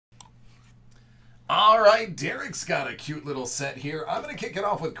All right, Derek's got a cute little set here. I'm going to kick it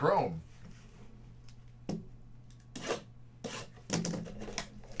off with Chrome.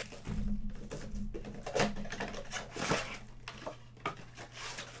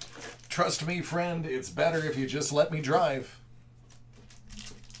 Trust me, friend, it's better if you just let me drive.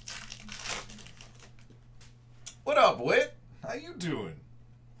 What up, Whit? How you doing?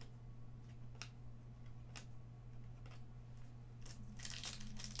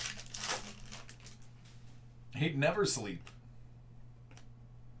 He'd never sleep.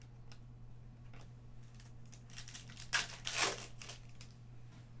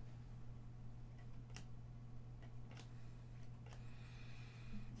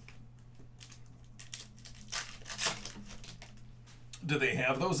 Do they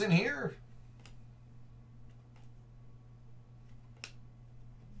have those in here?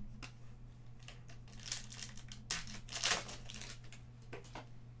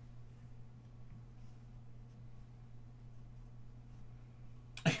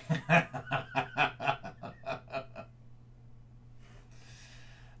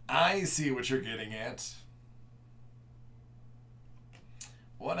 I see what you're getting at.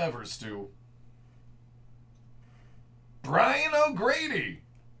 Whatever, Stu. Brian O'Grady,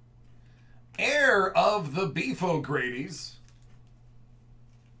 heir of the Beef O'Grady's.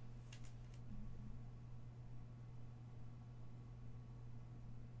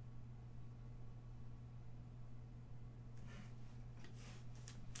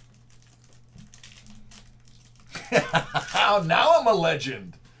 Now I'm a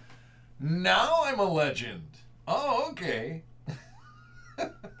legend. Now I'm a legend. Oh, okay.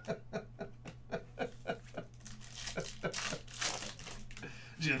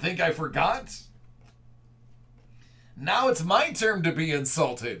 Do you think I forgot? Now it's my turn to be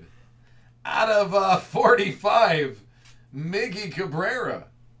insulted. Out of 45, Miggy Cabrera.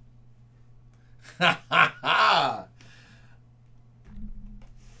 Ha ha ha!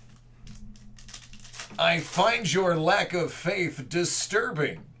 I find your lack of faith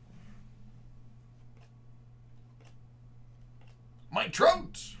disturbing. My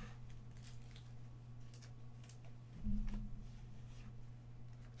Trout.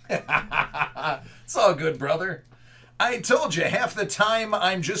 It's all good, brother. I told you, half the time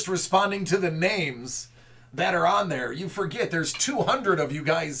I'm just responding to the names that are on there. You forget there's 200 of you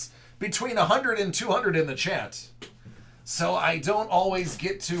guys, between 100 and 200 in the chat. So I don't always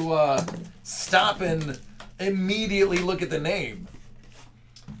get to stop and immediately look at the name.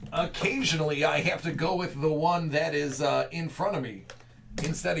 Occasionally, I have to go with the one that is in front of me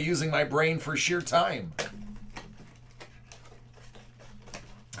instead of using my brain for sheer time.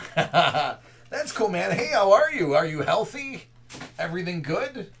 That's cool, man. Hey, how are you? Are you healthy? Everything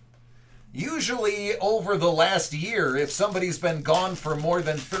good? Usually, over the last year, if somebody's been gone for more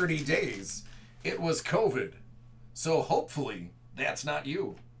than 30 days, it was COVID. So hopefully, that's not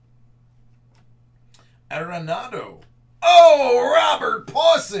you. Arenado. Oh, Robert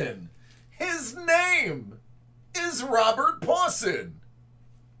Pawson! His name is Robert Pawson.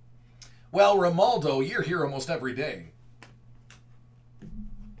 Well, Romaldo, you're here almost every day.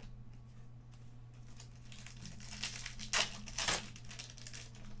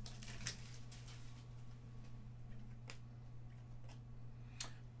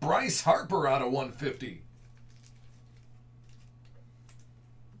 Bryce Harper out of 150.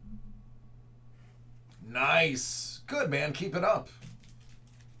 Nice. Good, man. Keep it up.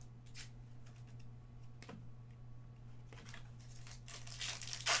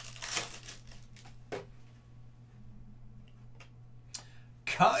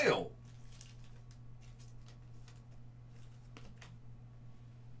 Kyle.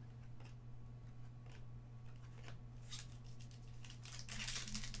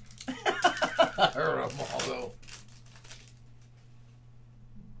 Romaldo.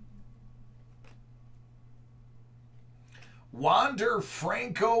 Wander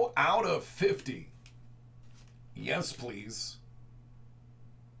Franco out of 50. Yes, please.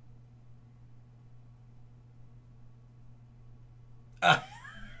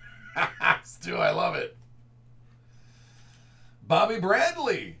 Stu, I love it. Bobby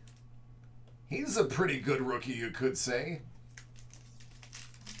Bradley. He's a pretty good rookie, you could say.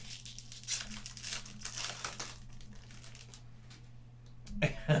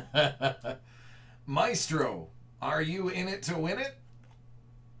 Maestro, are you in it to win it?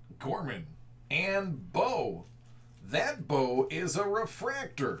 Gorman. And Bo. That Bo is a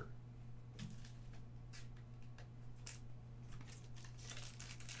refractor.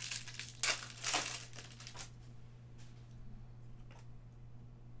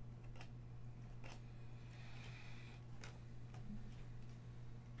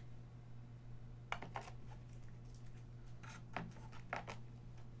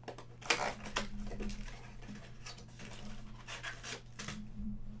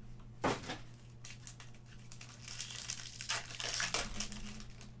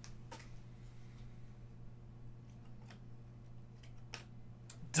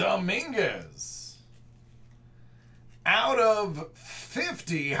 Dominguez. Out of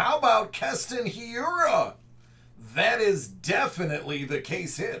 50, how about Keston Hiura? That is definitely the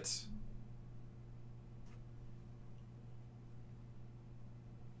case hit.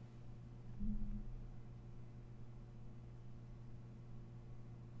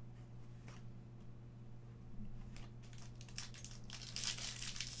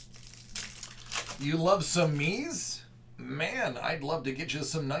 You love some Mies? Man, I'd love to get you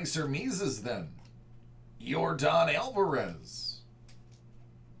some nicer Mieses then. Yordan Alvarez.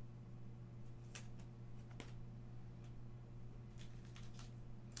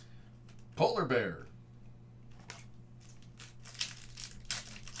 Polar Bear.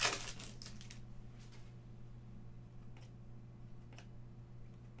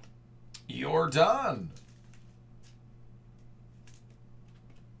 Yordan.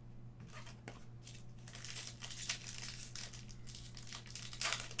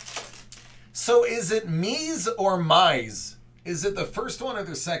 So is it Mies or Mize? Is it the first one or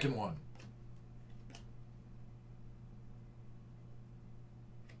the second one?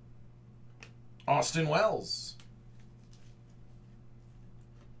 Austin Wells.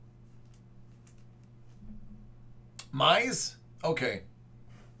 Mize? Okay.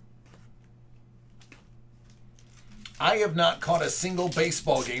 I have not caught a single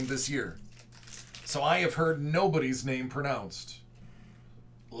baseball game this year, so I have heard nobody's name pronounced.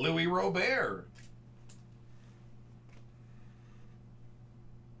 Louis Robert.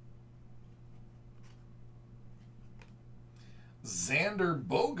 Xander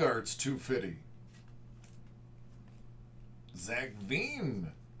Bogaerts 250. Zach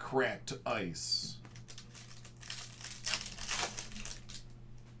Veen cracked ice.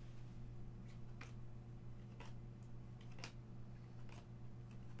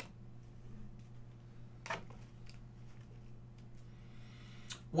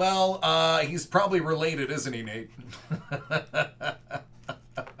 Well, he's probably related, isn't he, Nate?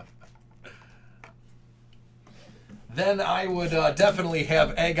 Then I would definitely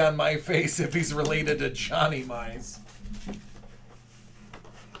have egg on my face if he's related to Johnny Mize.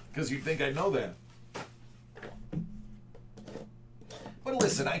 Because you'd think I know that. But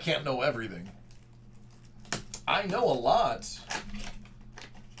listen, I can't know everything. I know a lot.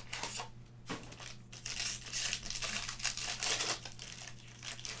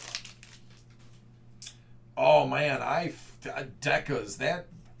 Oh man, Decas, that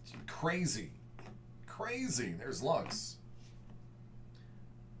crazy. Crazy. There's Lux.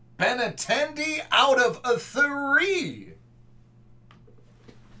 Benintendi out of 3.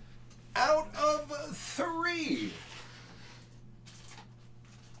 Out of 3.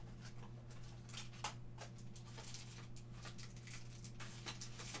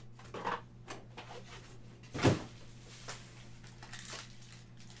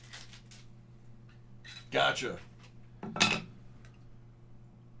 Gotcha.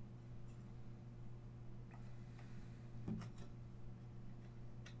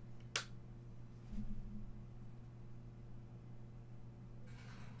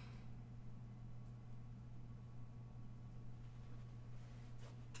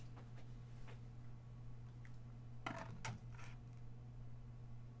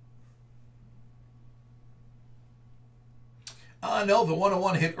 No, the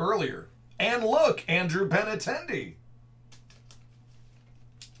 101 hit earlier. And look, Andrew Benintendi.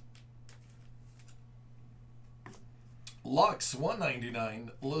 Lux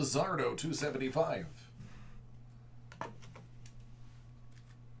 199, Luzardo 275.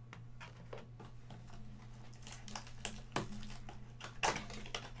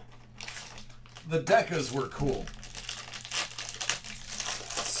 The Decas were cool.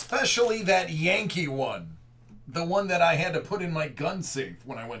 Especially that Yankee one. The one that I had to put in my gun safe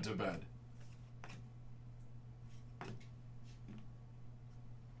when I went to bed.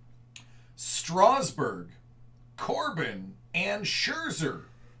 Strasburg, Corbin, and Scherzer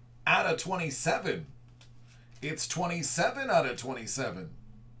out of 27. It's 27 out of 27.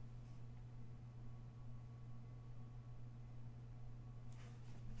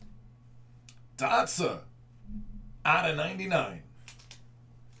 Dotsa out of 99.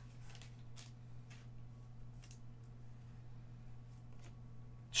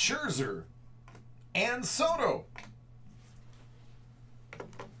 Scherzer and Soto.